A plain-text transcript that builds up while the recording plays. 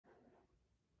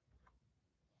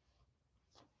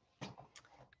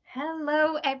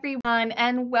Hello, everyone,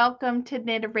 and welcome to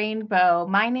Knit a Rainbow.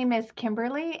 My name is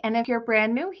Kimberly, and if you're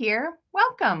brand new here,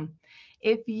 welcome.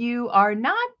 If you are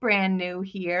not brand new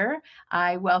here,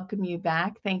 I welcome you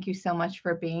back. Thank you so much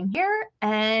for being here.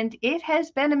 And it has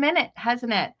been a minute,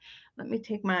 hasn't it? Let me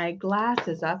take my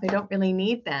glasses off. I don't really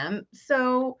need them.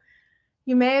 So,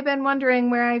 you may have been wondering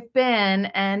where I've been,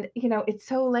 and it's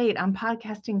so late. I'm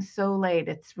podcasting so late.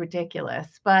 It's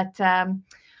ridiculous. But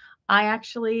I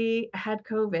actually had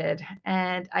COVID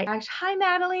and hi,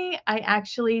 Natalie. I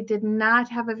actually did not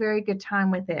have a very good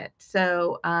time with it.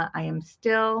 So I am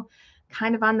still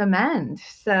kind of on the mend.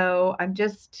 So I'm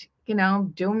just,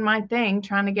 doing my thing,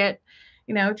 trying to get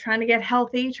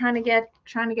healthy, trying to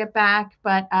get back.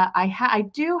 But I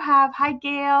do have, hi,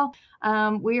 Gail.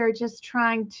 We are just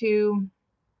trying to,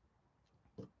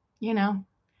 you know,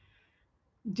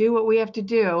 do what we have to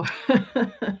do.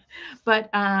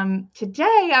 But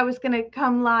today I was going to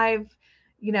come live,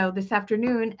 this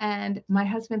afternoon, and my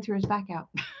husband threw his back out.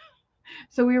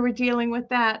 So we were dealing with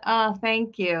that. Oh,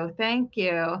 thank you. Thank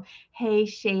you. Hey,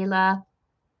 Shayla.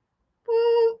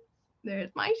 Woo. There's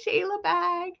my Shayla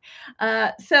bag.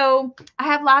 So I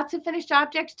have lots of finished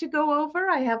objects to go over.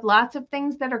 I have lots of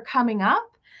things that are coming up.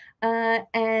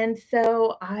 And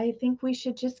so I think we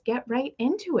should just get right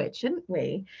into it, shouldn't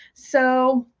we?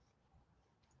 So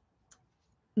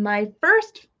my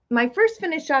first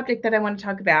finished object that I want to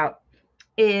talk about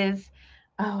is,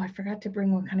 oh, I forgot to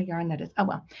bring what kind of yarn that is. Oh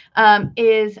well,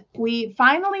 is we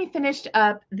finally finished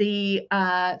up the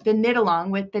knit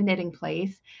along with the knitting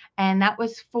place, and that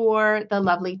was for the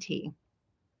lovely tea.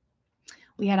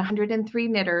 We had 103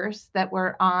 knitters that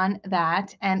were on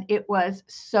that, and it was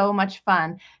so much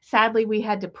fun. Sadly, we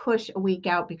had to push a week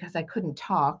out because I couldn't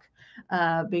talk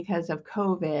because of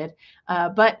COVID.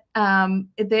 But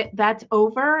that's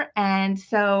over, and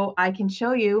so I can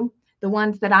show you the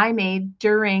ones that I made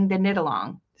during the knit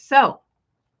along. So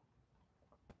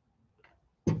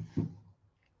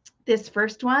this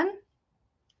first one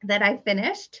that I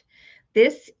finished,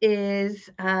 this is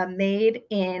made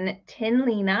in Tin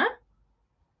Lena.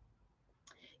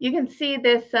 You can see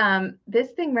this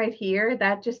thing right here.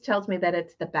 That just tells me that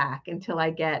it's the back until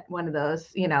I get one of those,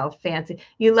 fancy.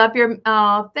 You love your,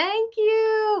 oh, thank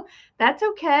you. That's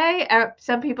okay.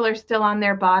 Some people are still on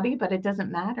their body, but it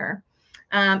doesn't matter.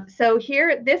 So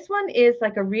here, this one is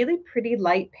like a really pretty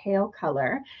light pale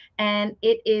color, and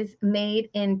it is made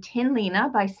in Tin Lena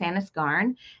by Santa's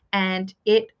Garn, and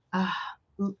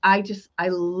I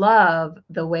love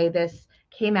the way this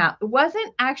came out. It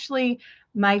wasn't actually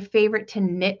my favorite to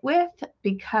knit with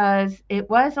because it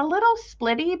was a little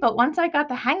splitty, but once I got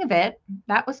the hang of it,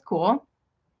 that was cool.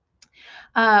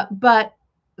 But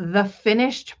the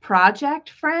finished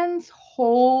project, friends,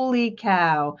 holy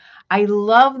cow. I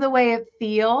love the way it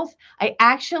feels. I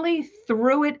actually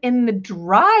threw it in the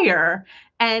dryer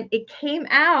and it came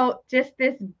out just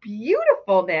this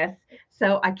beautifulness.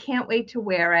 So I can't wait to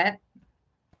wear it.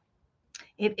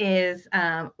 It is,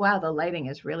 wow, the lighting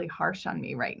is really harsh on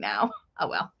me right now. Oh,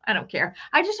 well, I don't care.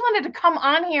 I just wanted to come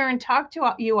on here and talk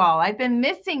to you all. I've been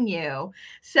missing you.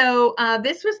 So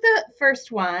this was the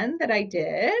first one that I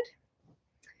did.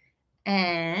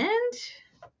 And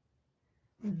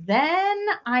then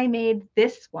I made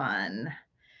this one.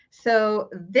 So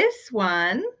this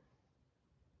one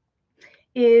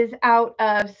is out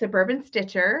of Suburban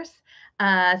Stitcher,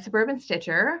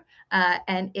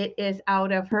 and it is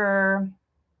out of her,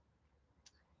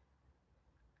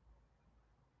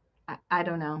 I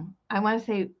don't know. I want to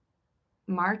say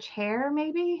March Hare,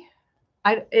 maybe.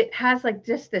 It has like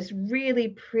just this really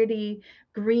pretty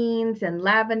greens and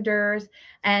lavenders.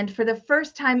 And for the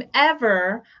first time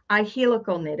ever, I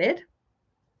helical knitted.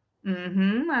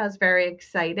 I was very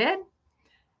excited.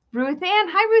 Ruth Ann,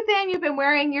 hi Ruth Ann, you've been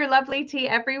wearing your lovely tee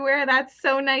everywhere. That's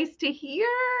so nice to hear.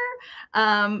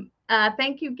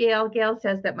 Thank you, Gail. Gail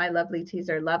says that my lovely tees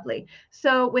are lovely.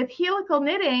 So with helical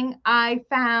knitting, I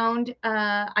found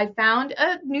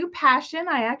a new passion.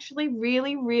 I actually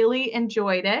really, really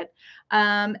enjoyed it.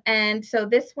 And so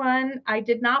this one I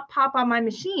did not pop on my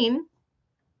machine.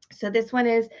 So this one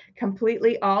is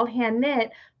completely all hand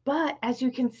knit. But as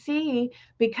you can see,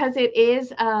 because it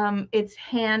is it's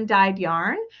hand dyed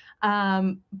yarn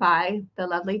by the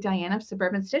lovely Diane of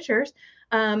Suburban Stitchers,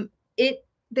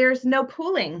 there's no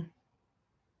pooling.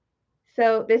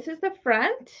 So this is the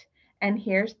front, and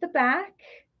here's the back,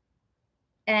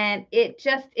 and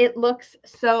it looks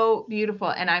so beautiful,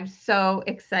 and I'm so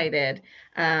excited.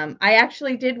 I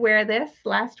actually did wear this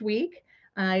last week.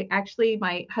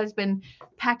 My husband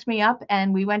packed me up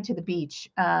and we went to the beach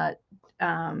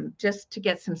just to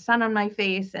get some sun on my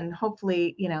face and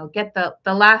hopefully, get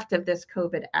the last of this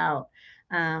COVID out.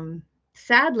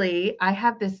 Sadly, I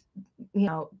have this,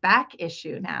 back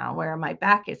issue now where my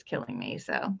back is killing me.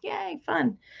 So yay,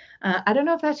 fun. I don't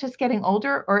know if that's just getting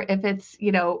older or if it's,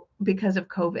 because of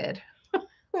COVID.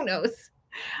 Who knows?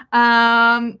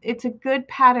 It's a good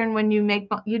pattern when you make,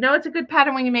 it's a good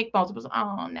pattern when you make multiples.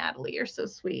 Oh, Natalie, you're so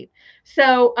sweet.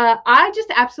 So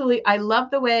I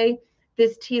love the way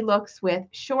this tee looks with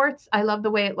shorts. I love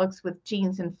the way it looks with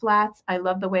jeans and flats. I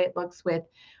love the way it looks with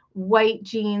white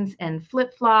jeans and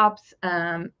flip-flops.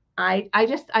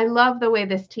 I love the way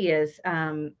this tee is.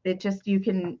 It just, you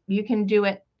can do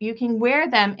it. You can wear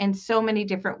them in so many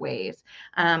different ways.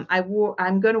 I'm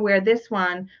going to wear this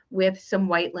one with some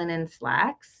white linen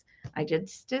slacks. I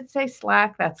just did say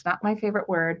slack. That's not my favorite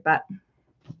word, but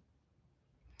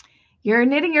you're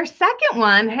knitting your second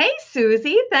one. Hey,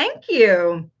 Susie, thank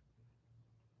you.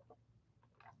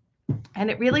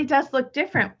 And it really does look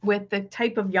different with the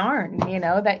type of yarn,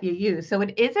 that you use. So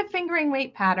it is a fingering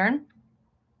weight pattern.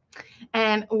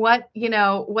 And what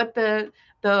the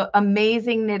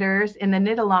amazing knitters in the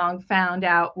knit along found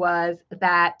out was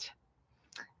that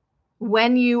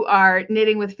when you are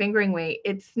knitting with fingering weight,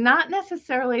 it's not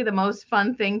necessarily the most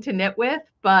fun thing to knit with,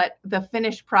 but the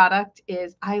finished product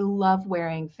is, I love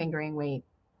wearing fingering weight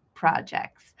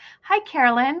projects. Hi,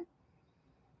 Carolyn.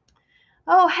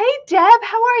 Oh, hey, Deb,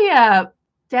 how are you?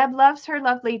 Deb loves her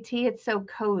lovely tea. It's so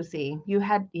cozy. We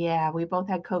both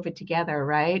had COVID together,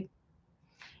 right?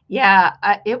 Yeah,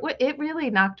 it really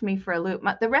knocked me for a loop.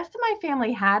 The rest of my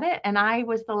family had it, and I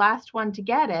was the last one to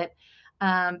get it.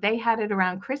 They had it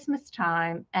around Christmas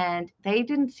time, and they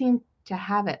didn't seem to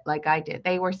have it like I did.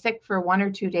 They were sick for 1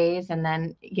 or 2 days, and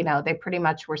then, they pretty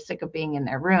much were sick of being in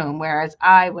their room, whereas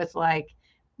I was like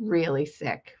really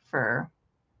sick for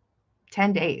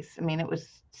 10 days. I mean, it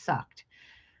was sucked.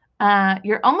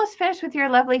 You're almost finished with your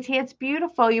lovely tea. It's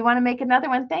beautiful. You want to make another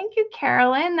one? Thank you,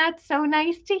 Carolyn. That's so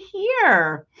nice to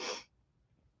hear.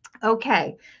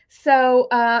 Okay, so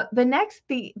the next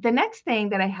thing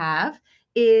that I have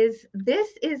is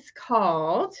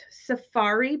called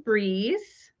Safari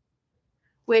Breeze,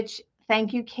 which,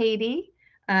 thank you, Katie,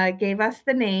 gave us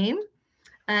the name.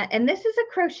 And this is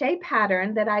a crochet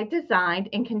pattern that I designed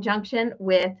in conjunction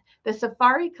with the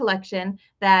Safari collection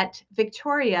that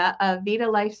Victoria of Vita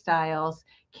Lifestyles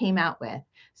came out with.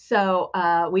 So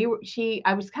I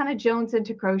was kind of jones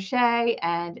into crochet,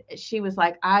 and she was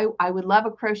like, I would love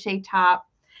a crochet top.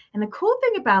 And the cool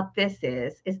thing about this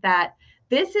is that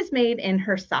this is made in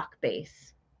her sock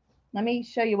base. Let me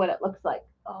show you what it looks like.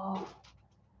 Oh,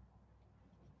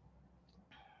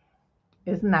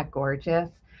 isn't that gorgeous?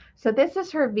 So this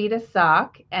is her Vita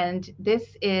sock, and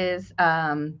this is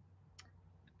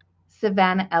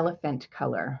Savannah Elephant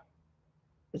color.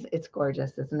 It's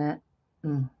gorgeous, isn't it?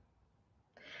 Mm.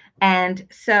 And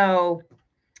so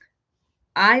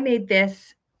I made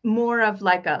this more of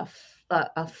like a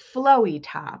flowy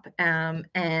top.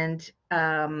 It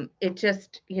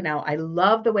just, I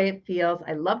love the way it feels.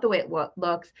 I love the way it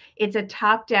looks. It's a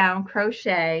top-down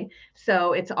crochet.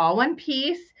 So it's all one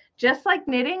piece, just like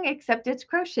knitting, except it's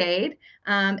crocheted.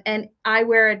 And I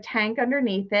wear a tank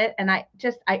underneath it. And I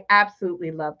absolutely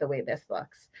love the way this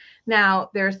looks. Now,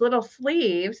 there's little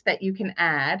sleeves that you can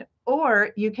add,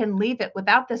 or you can leave it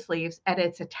without the sleeves, and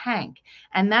it's a tank.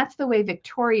 And that's the way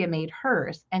Victoria made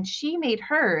hers. And she made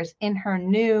hers in her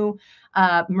new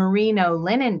merino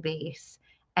linen base.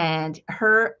 And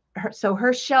so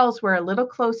her shells were a little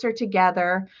closer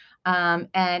together,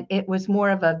 and it was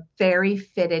more of a very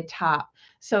fitted top.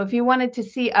 So if you wanted to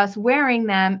see us wearing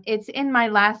them, it's in my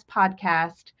last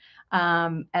podcast,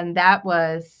 and that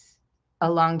was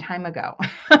a long time ago.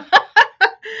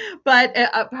 But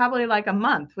probably like a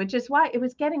month, which is why it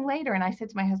was getting later. And I said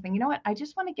to my husband, you know what? I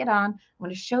just want to get on. I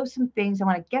want to show some things. I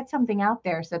want to get something out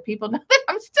there so people know that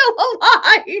I'm still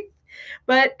alive.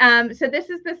 But so this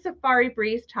is the Safari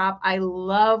Breeze top. I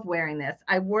love wearing this.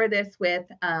 I wore this with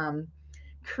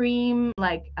cream,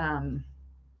 like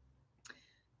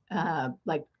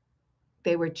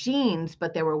they were jeans,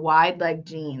 but they were wide leg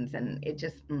jeans. And it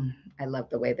just, I love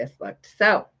the way this looked.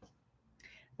 So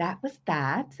that was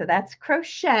that. So that's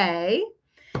crochet.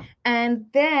 And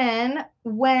then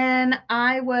when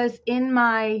I was in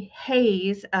my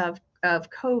haze of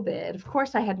COVID, of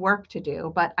course I had work to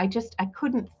do, but I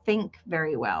couldn't think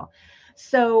very well.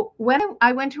 So when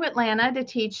I went to Atlanta to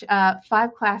teach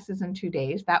 5 classes in 2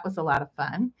 days, that was a lot of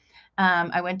fun.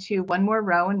 I went to One More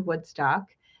Row in Woodstock.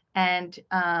 And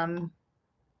when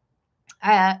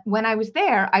I was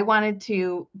there, I wanted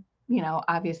to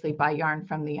obviously buy yarn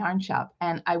from the yarn shop.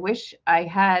 And I wish I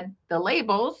had the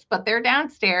labels, but they're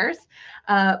downstairs.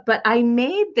 But I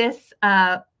made this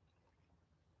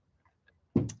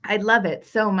I love it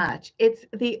so much. It's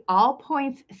the All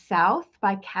Points South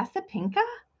by Casapinka.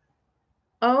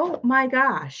 Oh my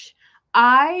gosh.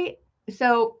 I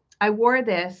I wore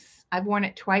this. I've worn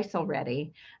it twice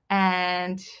already.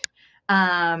 And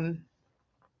um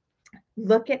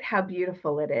look at how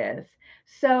beautiful it is.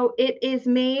 So it's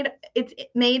made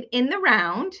in the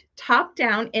round, top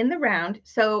down in the round.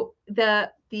 So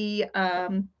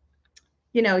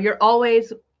you're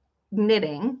always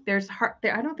knitting. There's hard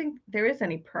there I don't think there is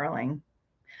any purling.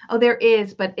 Oh, there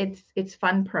is, but it's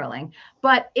fun purling.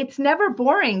 But it's never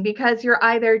boring because you're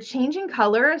either changing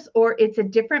colors or it's a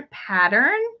different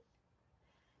pattern.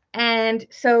 And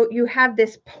so you have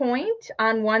this point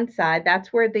on one side,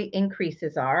 that's where the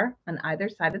increases are on either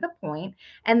side of the point.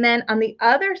 And then on the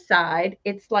other side,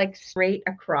 it's like straight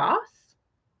across.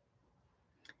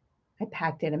 I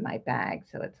packed it in my bag,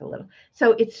 so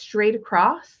so it's straight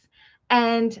across.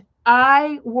 And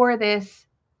I wore this.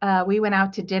 We went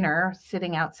out to dinner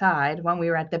sitting outside when we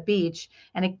were at the beach,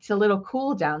 and it's a little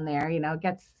cool down there. It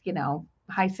gets,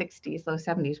 high 60s, low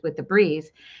 70s with the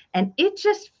breeze. And it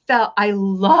just I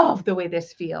love the way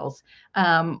this feels.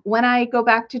 When I go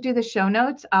back to do the show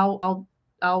notes, I'll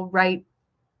write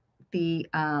the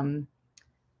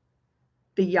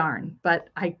yarn, but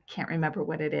I can't remember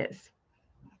what it is.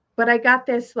 But I got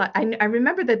this, I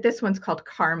remember that this one's called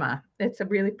Karma. It's a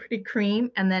really pretty cream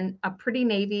and then a pretty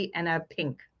navy and a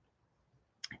pink.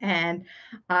 And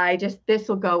this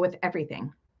will go with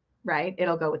everything, right?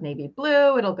 It'll go with navy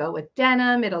blue. It'll go with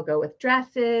denim. It'll go with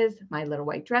dresses. My little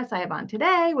white dress I have on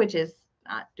today, which is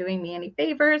not doing me any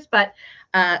favors. But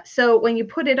so when you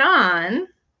put it on,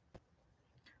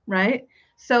 right?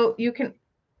 So you can,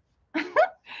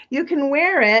 you can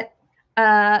wear it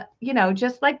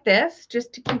just like this,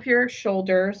 just to keep your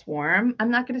shoulders warm. I'm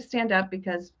not going to stand up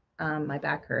because my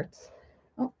back hurts.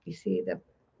 Oh, you see the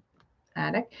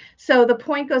attic. So the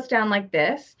point goes down like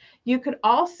this. You could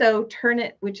also turn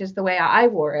it, which is the way I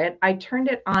wore it. I turned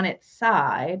it on its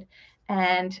side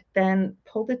and then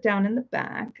pulled it down in the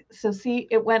back. So see,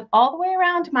 it went all the way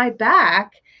around my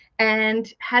back and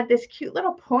had this cute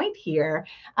little point here.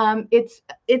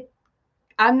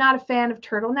 I'm not a fan of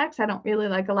turtlenecks. I don't really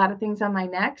like a lot of things on my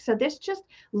neck. So it just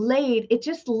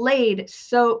laid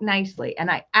so nicely. And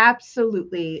I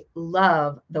absolutely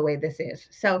love the way this is.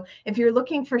 So if you're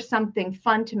looking for something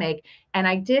fun to make, and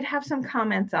I did have some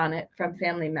comments on it from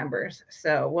family members.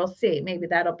 So we'll see. Maybe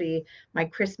that'll be my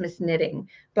Christmas knitting.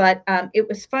 But it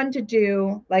was fun to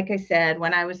do, like I said,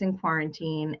 when I was in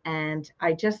quarantine. And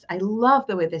I love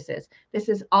the way this is. This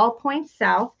is All Points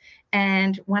South.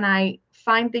 And when I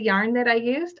find the yarn that I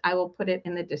used, I will put it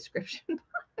in the description box.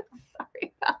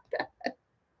 Sorry about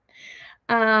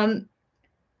that.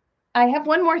 I have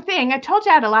one more thing. I told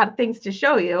you I had a lot of things to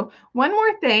show you. One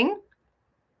more thing.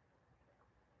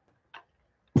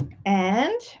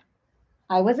 And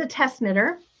I was a test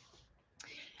knitter.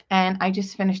 And I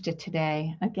just finished it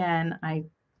today. Again, I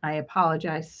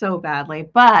apologize so badly.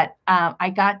 But I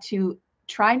got to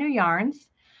try new yarns.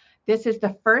 This is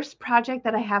the first project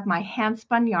that I have my hand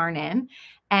spun yarn in.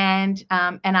 And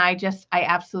I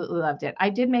absolutely loved it. I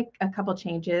did make a couple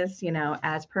changes,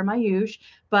 as per my usual,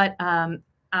 but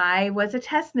I was a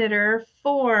test knitter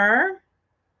for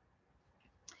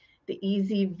the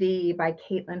Easy V by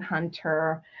Caitlin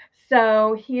Hunter.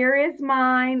 So here is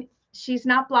mine. She's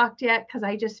not blocked yet because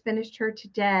I just finished her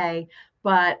today.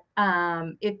 But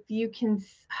if you can,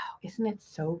 isn't it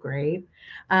so great?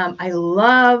 I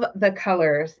love the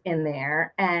colors in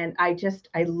there, and I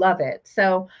love it.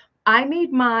 So I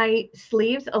made my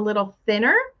sleeves a little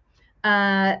thinner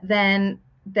than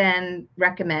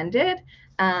recommended,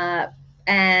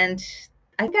 and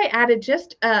I think I added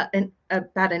just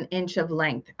about an inch of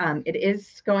length. It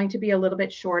is going to be a little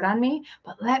bit short on me,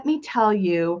 but let me tell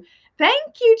you,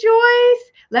 thank you,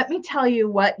 Joyce. Let me tell you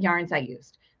what yarns I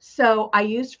used. So I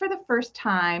used for the first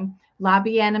time La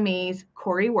Bien-Aimée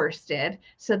Corey Worsted.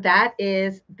 So that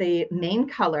is the main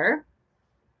color.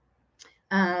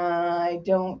 I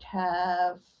don't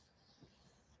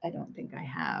think I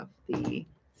have see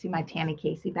my Tanny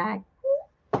Casey bag.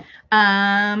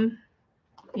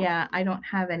 Yeah, I don't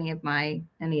have any of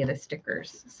the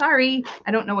stickers. Sorry,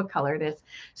 I don't know what color it is.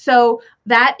 So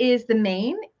that is the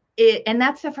main. And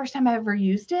that's the first time I ever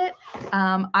used it.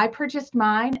 I purchased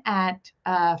mine at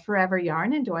Forever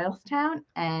Yarn in Doylestown,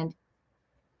 and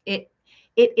it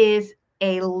is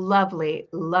a lovely,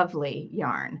 lovely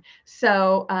yarn.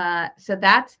 So so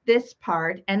that's this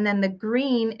part, and then the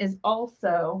green is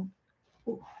also.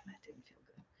 Ooh, that didn't feel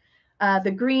good.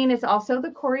 The green is also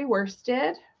the Corey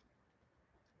Worsted.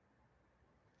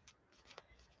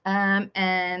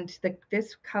 And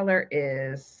this color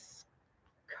is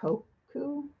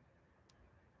Cuckoo.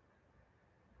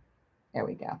 There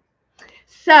we go.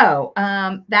 So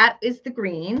that is the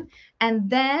green. And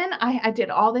then I did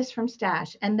all this from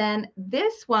stash. And then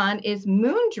this one is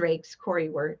Moondrake's Corey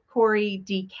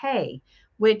DK,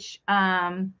 which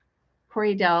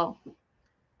Corey Del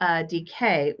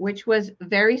DK, which was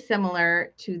very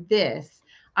similar to this.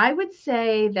 I would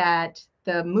say that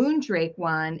the Moondrake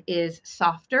one is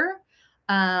softer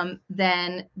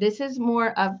than this is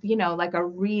more of, you know, like a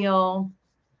real,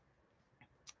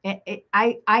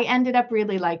 I ended up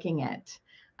really liking it.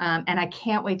 And I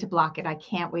can't wait to block it. I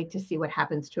can't wait to see what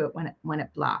happens to it when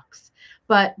it blocks.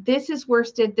 But this is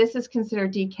worsted. This is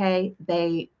considered DK.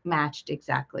 They matched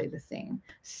exactly the same.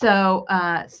 So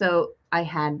so I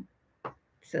had,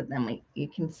 so then you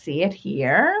can see it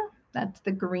here. That's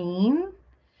the green.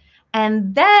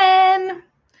 And then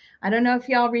I don't know if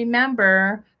y'all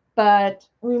remember, but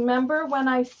remember when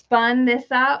I spun this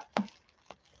up?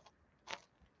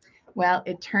 Well,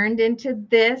 it turned into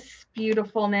this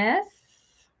beautifulness.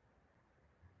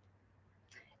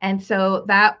 And so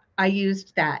that I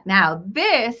used that. Now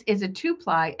this is a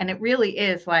 2-ply and it really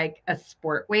is like a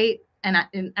sport weight. And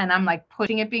I'm like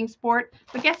pushing it being sport,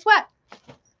 but guess what?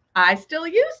 I still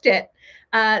used it.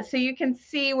 So you can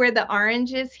see where the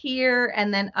orange is here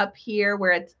and then up here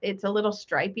where it's a little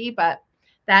stripy, but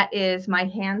that is my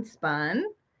hand spun.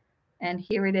 And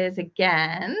here it is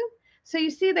again. So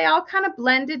you see they all kind of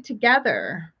blended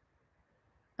together,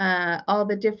 all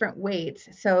the different weights.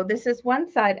 So this is one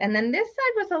side, and then this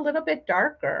side was a little bit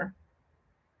darker.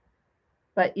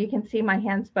 But you can see my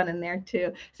hand spun in there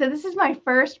too. So this is my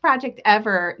first project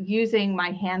ever using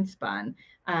my hand spun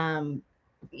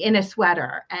in a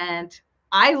sweater. And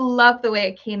I love the way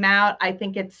it came out. I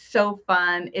think it's so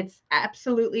fun. It's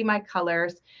absolutely my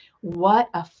colors. What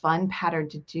a fun pattern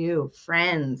to do,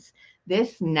 friends.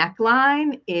 This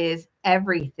neckline is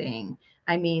everything.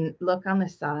 I mean, look on the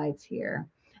sides here.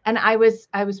 And I was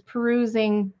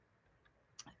perusing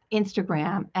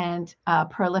Instagram, and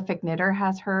Prolific Knitter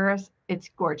has hers. It's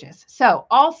gorgeous. So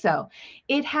also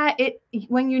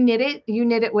when you knit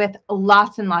it with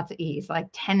lots and lots of ease, like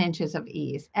 10 inches of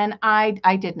ease. And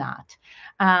I did not.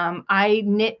 I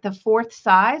knit the 4th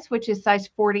size, which is size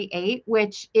 48,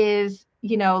 which is,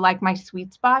 you know, like my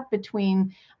sweet spot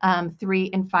between 3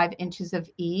 and 5 inches of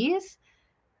ease.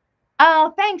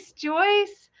 Oh, thanks,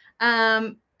 Joyce.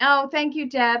 Oh, thank you,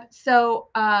 Deb. So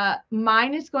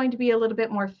mine is going to be a little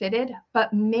bit more fitted,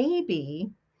 but maybe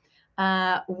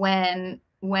when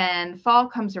fall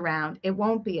comes around, it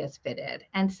won't be as fitted.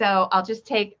 And so I'll just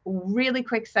take a really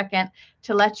quick second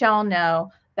to let y'all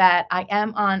know that I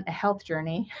am on a health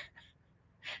journey.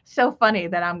 So funny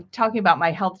that I'm talking about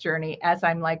my health journey as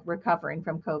I'm like recovering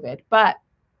from COVID, but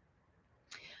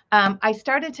I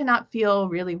started to not feel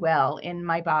really well in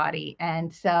my body.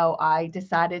 And so I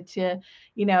decided to,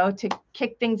 you know, to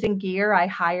kick things in gear. I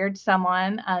hired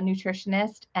someone, a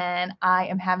nutritionist, and I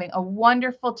am having a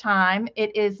wonderful time.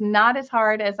 It is not as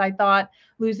hard as I thought.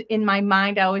 In my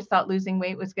mind, I always thought losing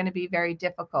weight was going to be very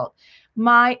difficult.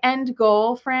 My end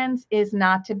goal, friends, is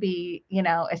not to be, you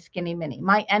know, a skinny mini.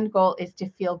 My end goal is to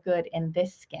feel good in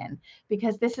this skin,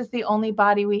 because this is the only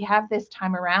body we have this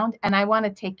time around, and I want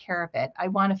to take care of it. I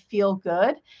want to feel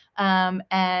good,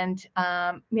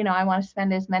 you know, I want to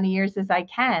spend as many years as I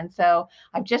can. So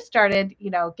I've just started,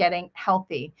 you know, getting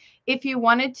healthy. If you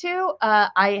wanted to,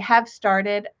 I have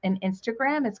started an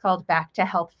Instagram. It's called Back to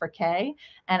Health for Kay,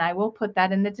 and I will put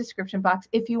that in the description box.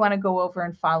 If you want to go over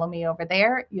and follow me over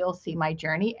there, you'll see my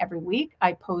journey every week.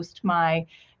 I post my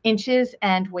inches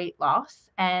and weight loss,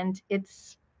 and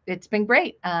it's been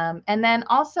great. And then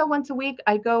also once a week,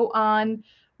 I go on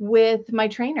with my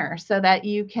trainer so that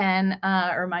you can,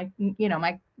 or my, you know,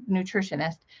 my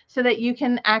nutritionist, so that you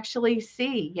can actually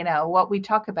see, you know, what we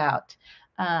talk about.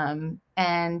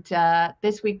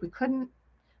 This week we couldn't,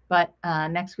 but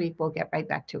next week we'll get right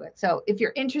back to it. So if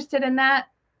you're interested in that,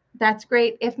 that's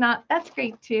great. If not, that's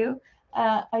great too.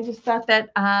 I just thought that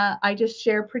I just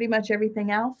share pretty much everything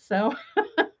else. So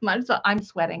might as well. I'm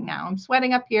sweating now. I'm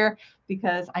sweating up here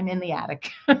because I'm in the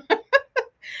attic.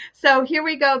 So here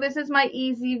we go. This is my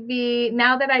Easy V.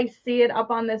 Now that I see it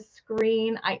up on the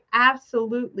screen, I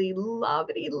absolutely love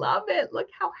it. Love it. Look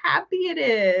how happy it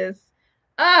is.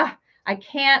 I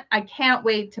can't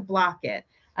wait to block it.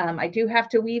 I do have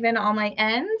to weave in all my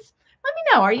ends. Let me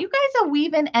know. Are you guys a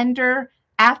weave in ender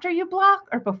after you block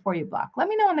or before you block? Let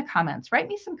me know in the comments. Write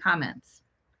me some comments.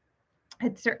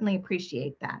 I'd certainly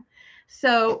appreciate that.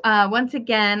 So once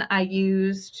again, I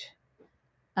used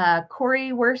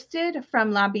Corey Worsted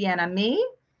from La Bien Amie,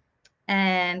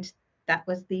 and that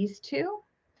was these two.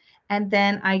 And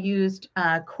then I used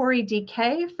Corey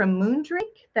DK from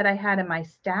Moondrink that I had in my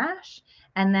stash.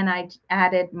 And then I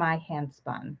added my hand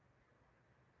spun.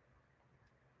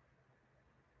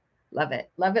 Love it,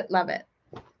 love it, love it.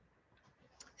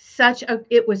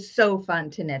 It was so fun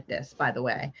to knit this, by the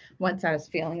way, once I was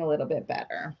feeling a little bit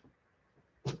better.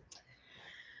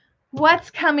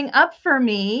 What's coming up for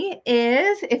me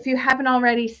is, if you haven't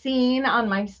already seen on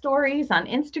my stories on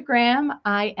Instagram,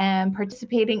 I am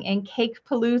participating in Cake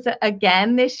Palooza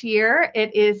again this year.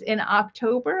 It is in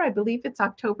October. I believe it's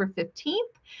October 15th.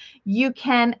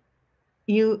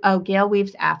 Gail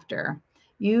weaves after.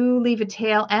 You leave a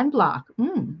tail and block.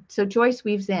 So Joyce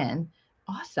weaves in.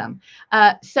 Awesome.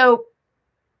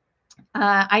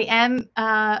 I am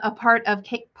a part of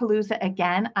Cake Palooza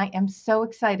again. I am so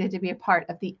excited to be a part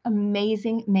of the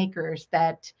amazing makers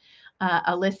that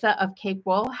Alyssa of Cake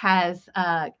Wool has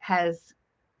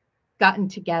gotten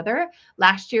together.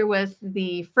 Last year was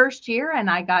the first year, and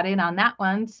I got in on that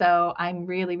one, so I'm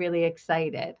really, really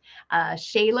excited.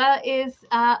 Shayla is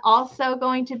also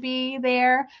going to be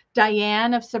there.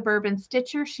 Diane of Suburban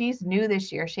Stitcher, she's new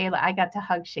this year. Shayla, I got to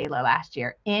hug Shayla last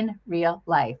year in real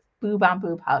life. Boob on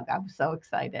boob hug. I'm so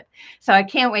excited. So I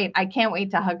can't wait. I can't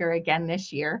wait to hug her again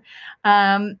this year.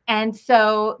 And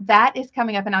so that is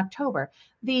coming up in October.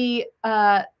 The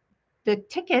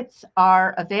tickets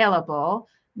are available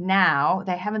now.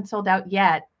 They haven't sold out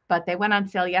yet, but they went on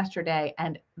sale yesterday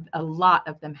and a lot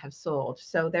of them have sold.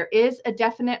 So there is a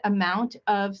definite amount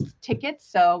of tickets.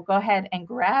 So go ahead and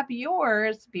grab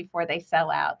yours before they sell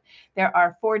out. There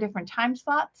are 4 different time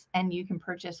slots and you can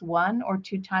purchase 1 or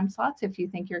 2 time slots if you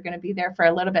think you're going to be there for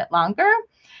a little bit longer.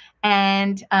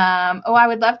 And I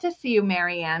would love to see you,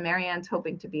 Marianne. Marianne's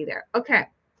hoping to be there. Okay.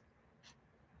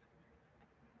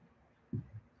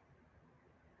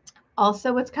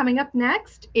 Also, what's coming up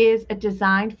next is a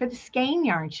design for the Skein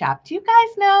Yarn Shop. Do you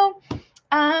guys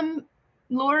know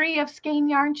Lori of Skein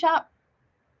Yarn Shop?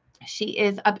 She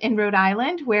is up in Rhode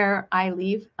Island, where I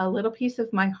leave a little piece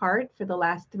of my heart for the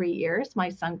last 3 years. My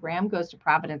son Graham goes to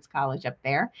Providence College up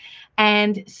there.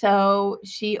 And so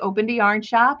she opened a yarn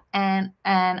shop, and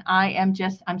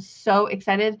I'm so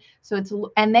excited.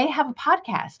 And they have a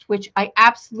podcast, which I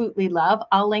absolutely love.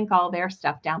 I'll link all their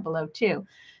stuff down below too.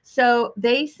 So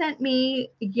they sent me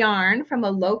yarn from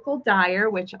a local dyer,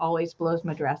 which always blows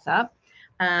my dress up.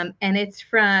 And it's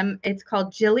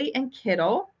called Jilly and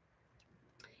Kittle.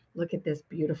 Look at this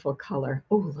beautiful color.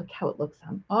 Oh, look how it looks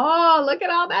on. Oh, look at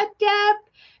all that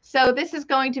depth. So this is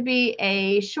going to be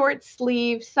a short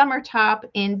sleeve summer top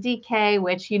in DK,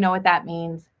 which you know what that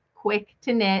means. Quick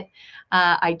to knit.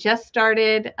 I just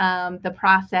started the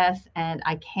process and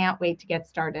I can't wait to get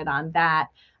started on that.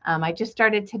 I just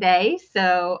started today,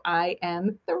 so I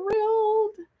am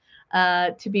thrilled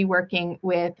to be working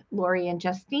with Lori and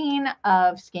Justine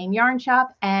of Skein Yarn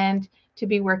Shop and to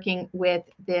be working with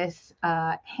this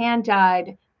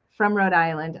hand-dyed from Rhode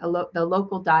Island, the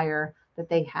local dyer that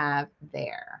they have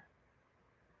there.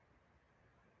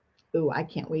 Ooh, I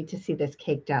can't wait to see this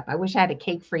caked up. I wish I had a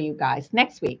cake for you guys.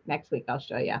 Next week I'll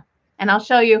show you. And I'll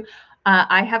show you,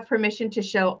 I have permission to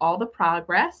show all the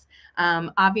progress.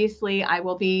 Obviously, I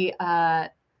will be, I'm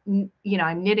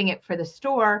knitting it for the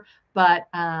store, but,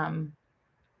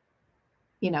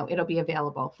 it'll be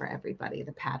available for everybody,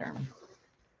 the pattern.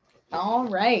 All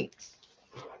right.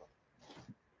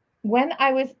 When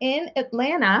I was in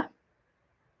Atlanta,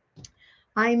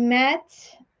 I met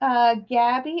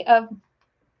Gabby of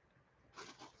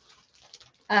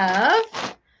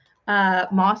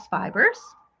Moss Fibers.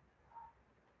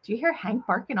 Do you hear Hank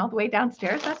barking all the way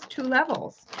downstairs? That's 2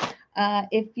 levels.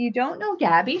 If you don't know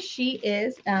Gabby, she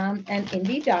is an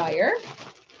indie dyer.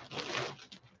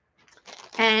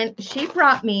 And she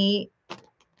brought me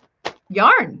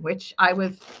yarn, which I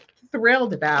was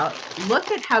thrilled about.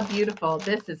 Look at how beautiful.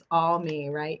 This is all me,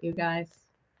 right, you guys?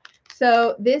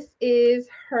 So this is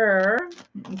her.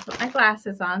 Let me put my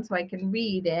glasses on so I can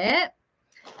read it.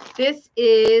 This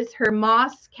is her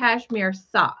Moss Cashmere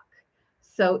sock.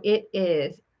 So it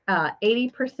is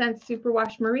 80%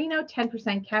 superwash merino,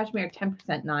 10% cashmere,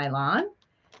 10% nylon.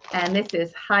 And this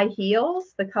is high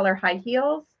heels, the color high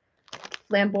heels,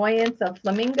 flamboyance of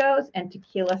flamingos, and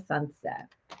tequila sunset.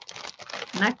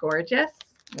 Isn't that gorgeous?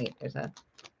 Wait, there's a...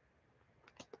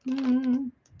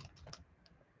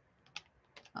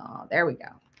 Oh, there we go.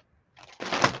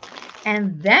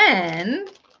 And then,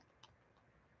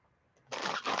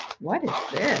 what is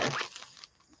this?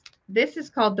 This is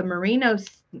called the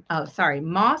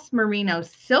Moss Merino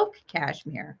Silk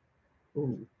Cashmere.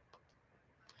 Ooh.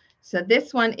 So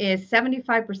this one is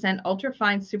 75%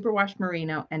 ultrafine superwash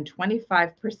merino and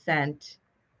 25%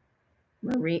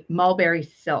 mulberry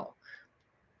silk.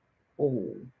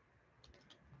 Oh,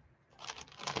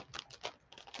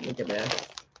 look at this.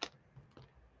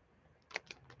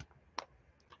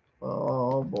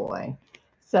 Oh boy.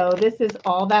 So this is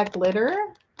all that glitter.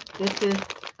 This is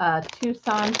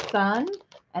Tucson Sun,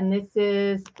 and this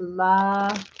is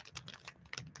La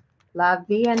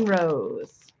Vie en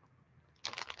Rose.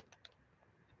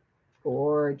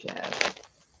 Gorgeous.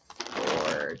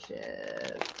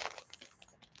 Gorgeous.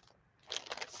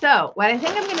 So what I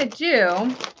think I'm going to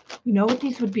do, you know what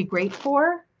these would be great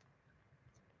for?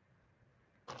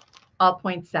 All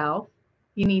point south.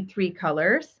 You need 3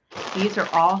 colors. These are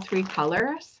all 3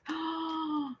 colors.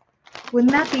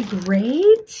 Wouldn't that be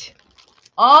great?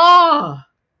 Oh,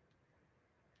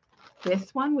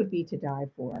 this one would be to die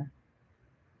for.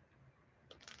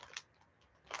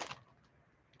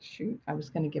 Shoot, I was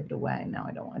going to give it away. Now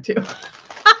I don't want to.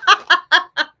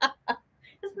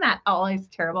 Isn't that always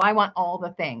terrible? I want all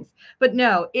the things. But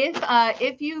no,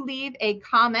 if you leave a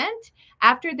comment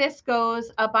after this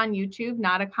goes up on YouTube,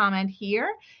 not a comment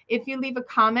here. If you leave a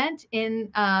comment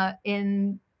in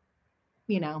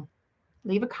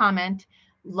leave a comment,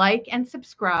 like and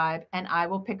subscribe, and I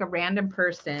will pick a random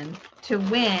person to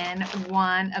win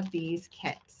one of these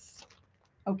kits.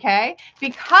 Okay?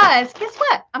 Because guess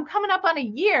what? I'm coming up on a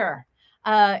year.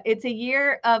 It's a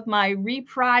year of my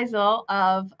reprisal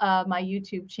of my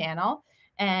YouTube channel.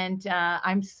 And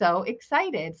I'm so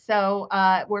excited. So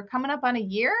we're coming up on a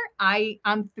year.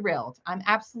 I'm thrilled. I'm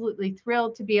absolutely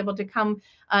thrilled to be able to come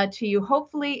to you.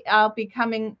 Hopefully, I'll be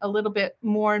coming a little bit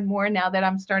more and more now that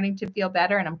I'm starting to feel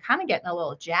better. And I'm kind of getting a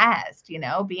little jazzed,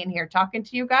 being here talking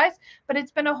to you guys. But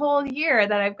it's been a whole year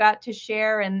that I've got to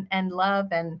share and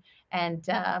love and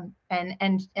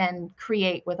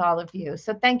create with all of you.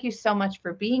 So thank you so much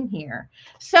for being here.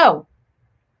 So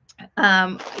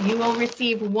you will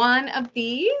receive one of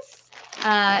these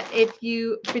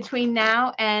between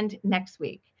now and next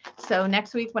week. So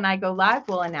next week when I go live,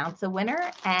 we'll announce a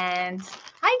winner. And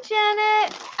hi,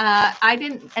 Janet. I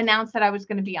didn't announce that I was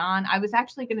going to be on. I was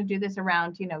actually going to do this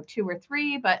around 2 or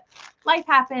 3, but life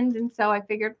happened, and so I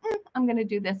figured I'm going to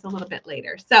do this a little bit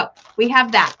later. So we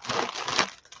have that.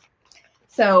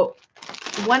 So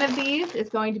one of these is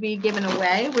going to be given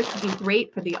away, which would be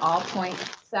great for the All Point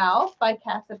South by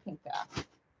Casapinka.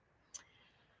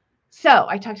 So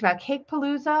I talked about Cake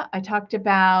Palooza. I talked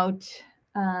about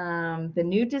the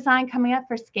new design coming up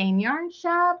for Skein Yarn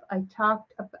Shop. I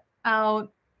talked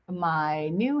about my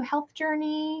new health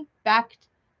journey, back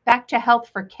to health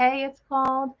for K, it's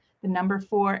called, the number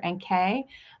 4 and K.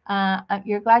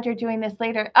 You're glad you're doing this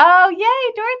later. Oh,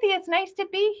 yay, Dorothy, it's nice to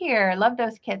be here. Love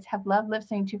those kits. Have loved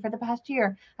listening to you for the past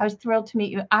year. I was thrilled to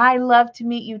meet you. I love to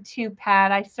meet you too,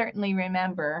 Pat. I certainly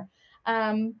remember.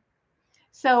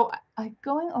 So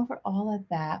going over all of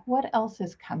that, what else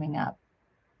is coming up?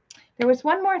 There was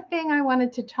one more thing I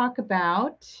wanted to talk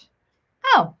about.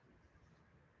 Oh,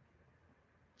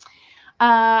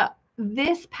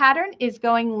 this pattern is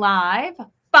going live.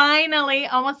 Finally,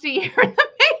 almost a year in the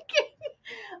making.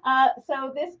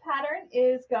 So this pattern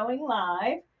is going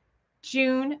live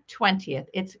June 20th.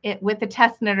 It's with the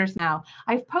test knitters now.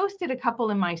 I've posted a couple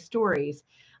in my stories.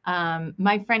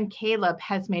 My friend Caleb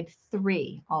has made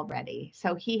 3 already.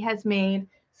 So he has made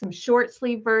some short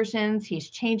sleeve versions. He's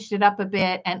changed it up a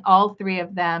bit, and all 3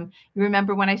 of them. You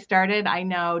remember when I started? I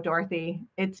know, Dorothy.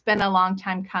 It's been a long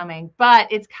time coming,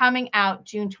 but it's coming out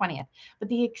June 20th. But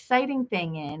the exciting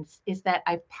thing is that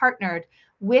I've partnered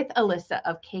with Alyssa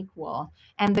of Cake Wool,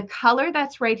 and the color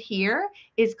that's right here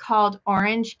is called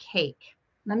Orange Cake.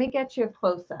 Let me get you a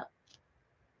close-up.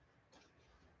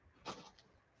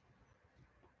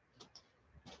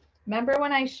 Remember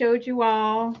when I showed you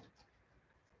all?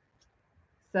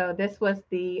 So this was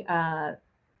the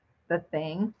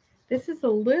thing. This is a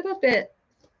little bit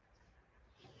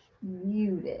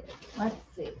muted. Let's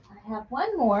see. I have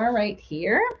one more right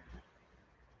here.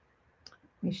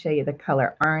 Let me show you the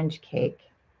color Orange Cake.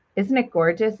 Isn't it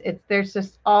gorgeous? There's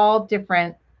just all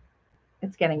different.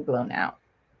 It's getting blown out.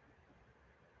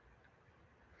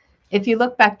 If you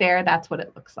look back there, that's what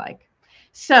it looks like.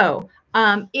 So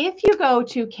if you go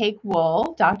to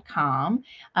cakewool.com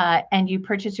and you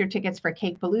purchase your tickets for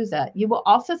Cake Palooza, you will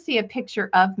also see a picture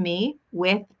of me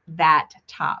with that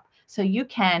top. So you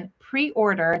can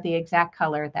pre-order the exact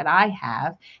color that I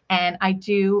have, and I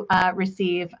do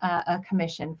receive a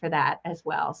commission for that as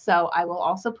well. So I will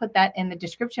also put that in the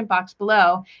description box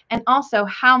below, and also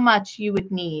how much you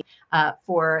would need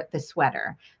for the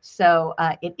sweater. So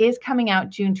it is coming out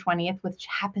June 20th, which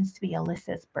happens to be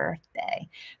Alyssa's birthday.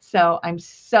 So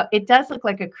it does look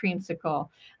like a creamsicle,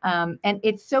 and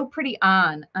it's so pretty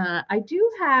on. I do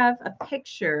have a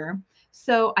picture.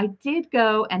 So I did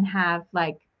go and have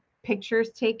like pictures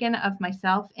taken of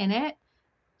myself in it.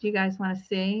 Do you guys want to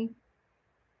see?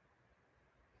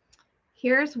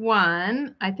 Here's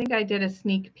one. I think I did a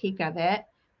sneak peek of it,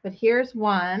 but here's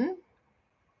one.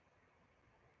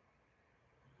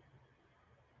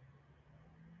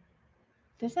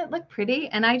 Doesn't it look pretty?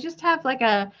 And I just have like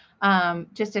a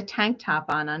just a tank top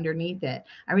on underneath it.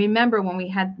 I remember when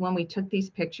we took these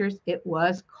pictures, it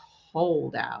was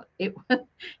cold out. It was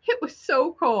it was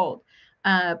so cold.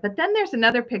 But then there's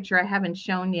another picture I haven't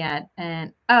shown yet.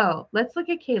 And oh, let's look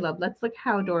at Caleb. Let's look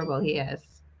how adorable he is.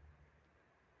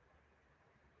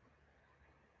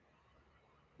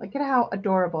 Look at how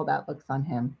adorable that looks on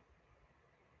him.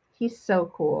 He's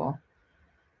so cool.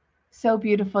 So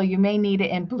beautiful. You may need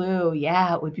it in blue.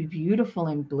 Yeah, it would be beautiful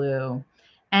in blue.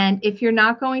 And if you're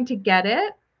not going to get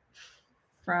it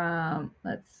from,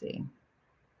 let's see,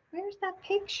 where's that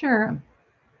picture?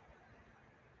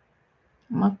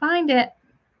 I'm going to find it.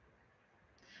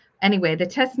 Anyway, the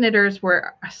test knitters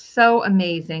were so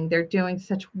amazing. They're doing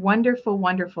such wonderful,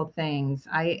 wonderful things.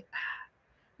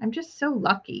 I'm just so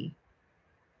lucky.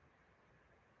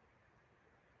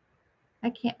 I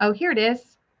can't, oh, here it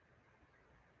is.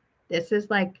 This is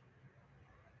like,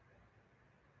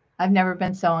 I've never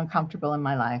been so uncomfortable in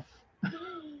my life.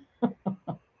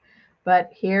 But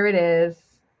here it is.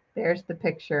 There's the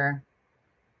picture.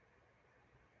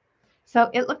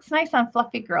 So it looks nice on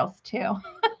fluffy girls too.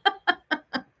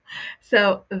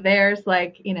 So there's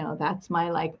like, that's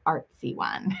my like artsy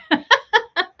one.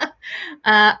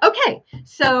 Okay.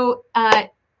 So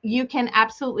you can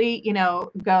absolutely,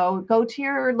 go to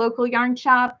your local yarn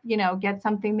shop, get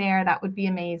something there. That would be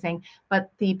amazing.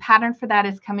 But the pattern for that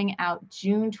is coming out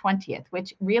June 20th,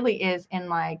 which really is in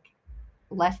like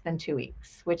less than 2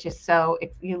 weeks, which is so,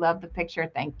 you love the picture.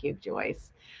 Thank you, Joyce.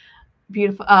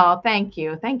 Beautiful. Oh, thank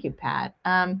you. Thank you, Pat.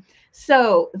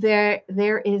 So there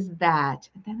is that.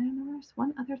 And then there's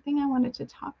one other thing I wanted to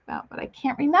talk about, but I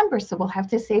can't remember. So we'll have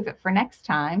to save it for next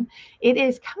time. It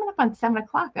is coming up on 7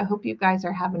 o'clock. I hope you guys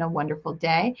are having a wonderful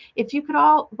day. If you could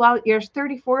all, well, there's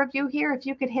 34 of you here. If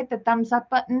you could hit the thumbs up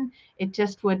button, it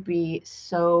just would be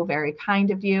so very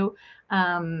kind of you.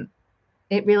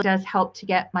 It really does help to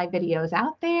get my videos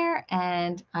out there.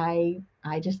 And I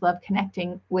just love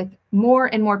connecting with more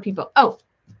and more people. Oh,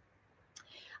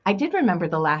 I did remember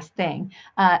the last thing.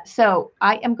 So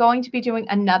I am going to be doing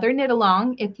another knit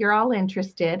along if you're all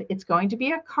interested. It's going to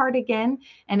be a cardigan,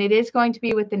 and it is going to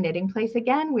be with the knitting place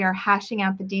again. We are hashing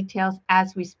out the details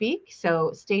as we speak.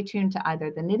 So stay tuned to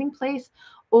either the knitting place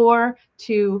or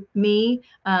to me,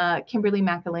 Kimberly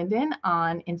McAlinden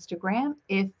on Instagram,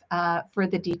 if for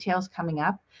the details coming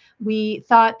up. We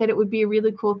thought that it would be a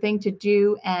really cool thing to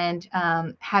do and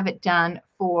have it done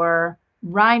for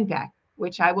Rhinebeck,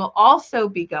 which I will also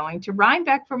be going to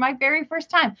Rhinebeck for my very first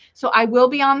time. So I will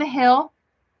be on the hill.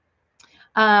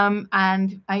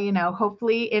 And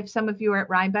hopefully if some of you are at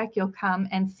Rhinebeck, you'll come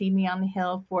and see me on the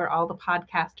hill. For all the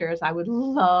podcasters, I would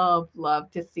love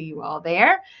to see you all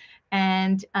there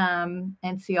and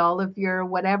see all of your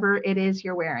whatever it is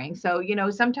you're wearing. So,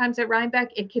 sometimes at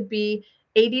Rhinebeck, it could be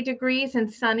 80 degrees and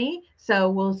sunny. So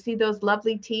we'll see those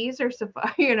lovely teas or,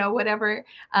 whatever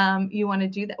you want to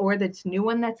do, that, or that's new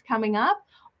one that's coming up.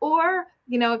 Or,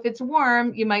 if it's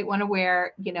warm, you might want to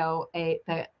wear,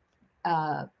 the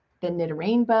Knit a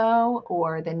Rainbow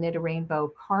or the Knit a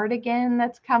Rainbow cardigan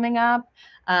that's coming up.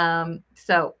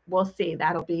 So we'll see.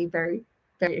 That'll be very,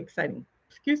 very exciting.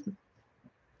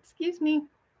 Excuse me.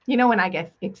 When I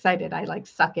get excited, I like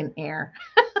suck in air.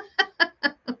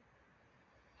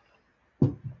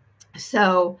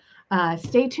 So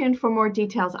stay tuned for more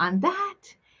details on that.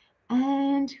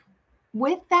 And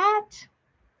with that,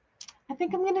 I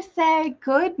think I'm going to say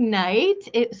good night.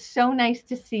 It's so nice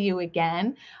to see you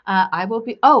again. I will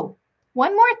be,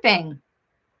 one more thing.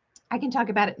 I can talk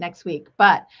about it next week,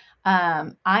 but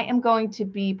I am going to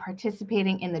be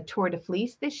participating in the Tour de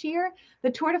Fleece this year. The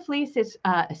Tour de Fleece is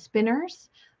spinners.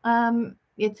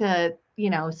 It's a,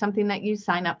 something that you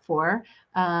sign up for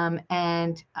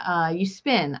and you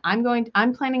spin.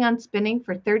 I'm planning on spinning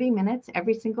for 30 minutes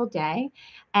every single day.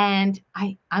 And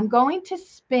I'm going to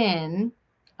spin.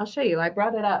 I'll show you. I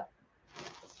brought it up.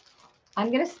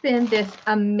 I'm going to spin this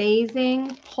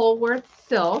amazing Polworth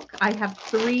silk. I have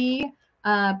 3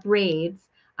 braids,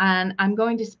 and I'm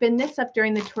going to spin this up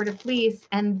during the Tour de Fleece,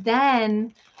 and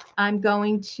then I'm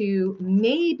going to,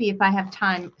 maybe if I have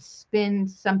time, spin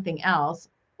something else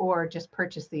or just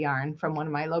purchase the yarn from one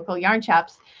of my local yarn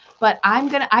shops. But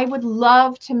I would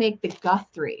love to make the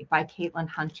Guthrie by Caitlin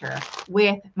Hunter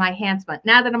with my handspun.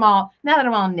 Now that I'm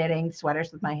all knitting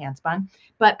sweaters with my handspun,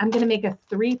 but I'm going to make a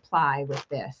 3-ply with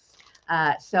this.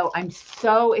 So I'm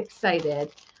so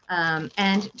excited.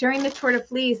 And during the Tour de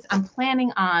Fleece, I'm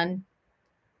planning on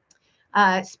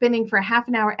spinning for half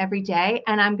an hour every day,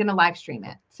 and I'm going to live stream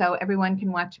it. So everyone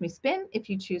can watch me spin if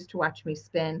you choose to watch me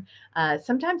spin.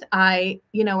 Sometimes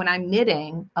when I'm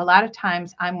knitting, a lot of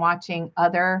times I'm watching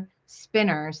other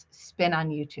spinners spin on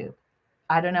YouTube.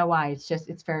 I don't know why.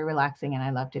 It's very relaxing and I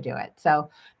love to do it. So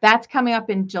that's coming up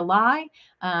in July.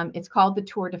 It's called the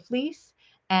Tour de Fleece,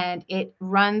 and it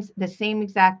runs the same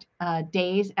exact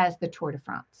days as the Tour de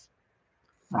France.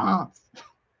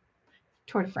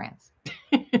 Tour de France.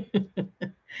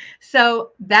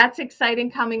 So that's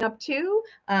exciting coming up too.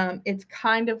 It's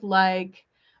kind of like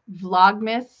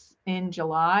Vlogmas in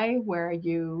July, where I'm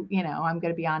going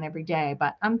to be on every day,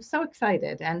 but I'm so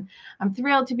excited and I'm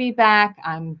thrilled to be back.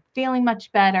 I'm feeling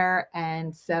much better.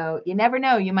 And so you never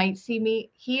know. You might see me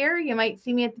here. You might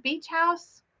see me at the beach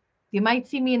house. You might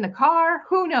see me in the car.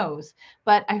 Who knows?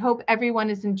 But I hope everyone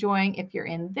is enjoying, if you're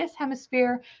in this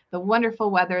hemisphere, the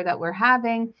wonderful weather that we're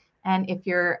having. And if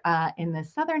you're in the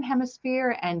southern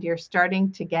hemisphere and you're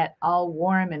starting to get all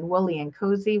warm and woolly and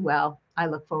cozy, well, I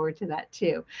look forward to that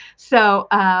too. So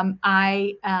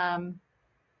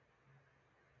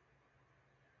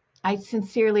I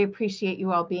sincerely appreciate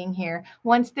you all being here.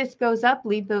 Once this goes up,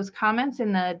 leave those comments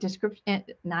in the description,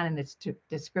 not in this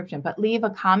description, but leave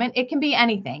a comment. It can be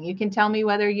anything. You can tell me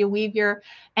whether you weave your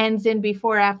ends in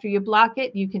before or after you block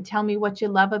it. You can tell me what you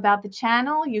love about the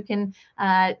channel. You can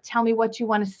tell me what you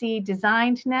want to see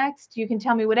designed next. You can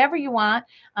tell me whatever you want,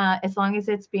 as long as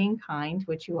it's being kind,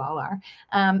 which you all are.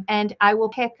 And I will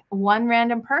pick one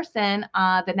random person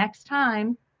the next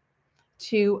time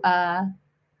to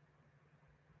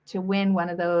win one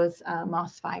of those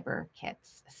moss fiber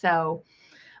kits. So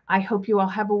I hope you all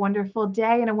have a wonderful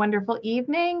day and a wonderful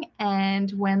evening.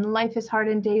 And when life is hard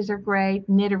and days are gray,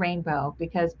 knit a rainbow,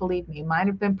 because believe me, mine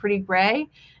have been pretty gray,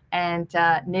 and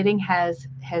knitting has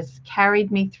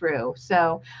carried me through.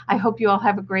 So I hope you all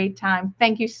have a great time.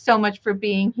 Thank you so much for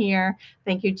being here.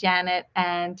 Thank you, Janet.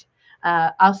 And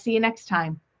I'll see you next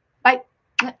time. Bye.